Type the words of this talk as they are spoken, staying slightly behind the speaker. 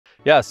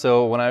Yeah,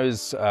 so when I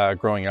was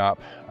growing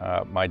up,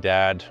 my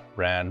dad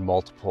ran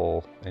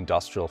multiple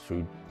industrial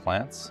food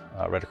plants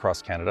right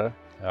across Canada.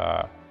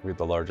 We had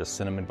the largest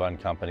cinnamon bun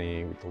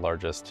company, we had the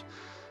largest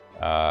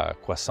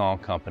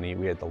croissant company,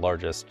 we had the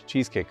largest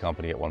cheesecake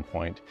company at one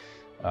point.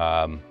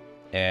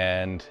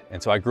 And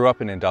so I grew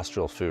up in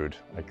industrial food.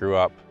 I grew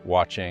up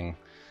watching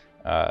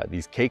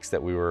these cakes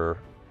that we were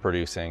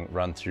producing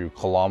run through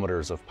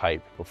kilometers of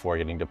pipe before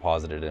getting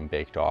deposited and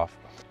baked off.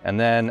 And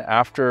then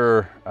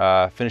after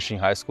finishing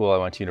high school, I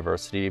went to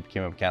university,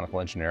 became a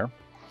mechanical engineer,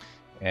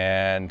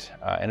 and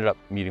ended up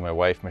meeting my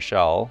wife,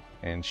 Michelle,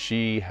 and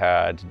she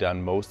had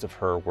done most of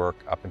her work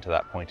up until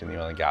that point in the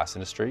oil and gas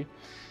industry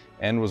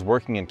and was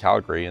working in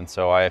Calgary. And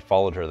so I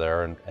followed her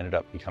there and ended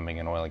up becoming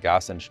an oil and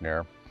gas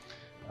engineer,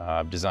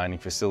 designing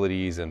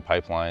facilities and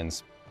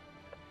pipelines,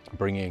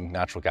 bringing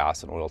natural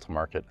gas and oil to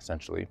market,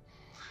 essentially.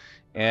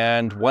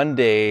 And one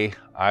day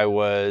I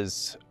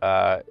was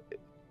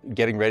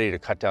getting ready to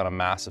cut down a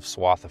massive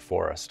swath of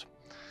forest.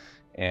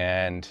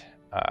 And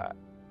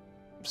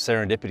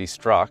serendipity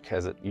struck,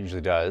 as it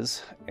usually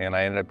does, and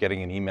I ended up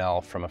getting an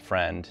email from a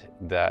friend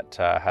that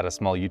had a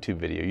small YouTube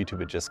video. YouTube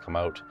had just come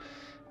out.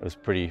 It was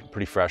pretty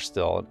fresh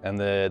still. And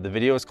the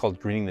video was called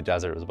Greening the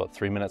Desert. It was about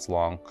 3 minutes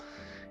long.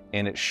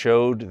 And it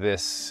showed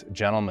this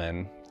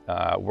gentleman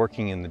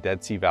working in the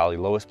Dead Sea Valley,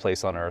 lowest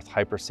place on earth,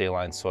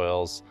 hypersaline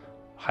soils,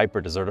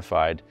 hyper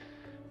desertified,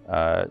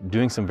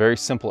 doing some very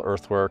simple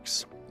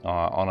earthworks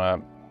on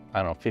a,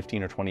 I don't know,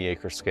 15 or 20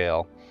 acre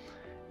scale,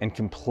 and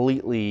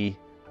completely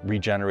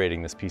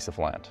regenerating this piece of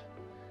land.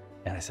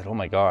 And I said, oh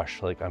my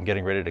gosh, like, I'm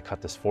getting ready to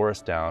cut this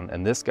forest down,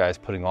 and this guy's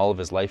putting all of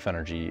his life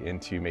energy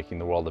into making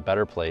the world a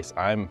better place.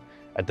 I'm,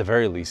 at the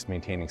very least,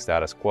 maintaining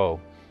status quo.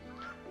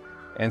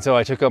 And so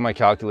I took out my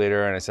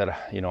calculator and I said,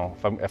 you know,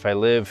 if I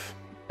live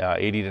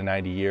 80 to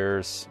 90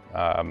 years,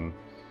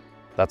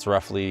 that's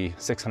roughly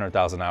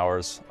 600,000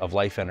 hours of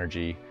life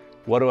energy.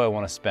 What do I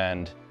want to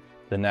spend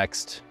the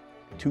next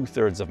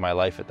 2/3 of my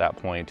life at that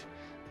point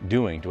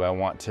doing? Do I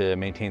want to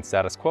maintain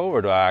status quo,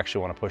 or do I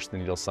actually want to push the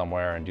needle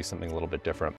somewhere and do something a little bit different?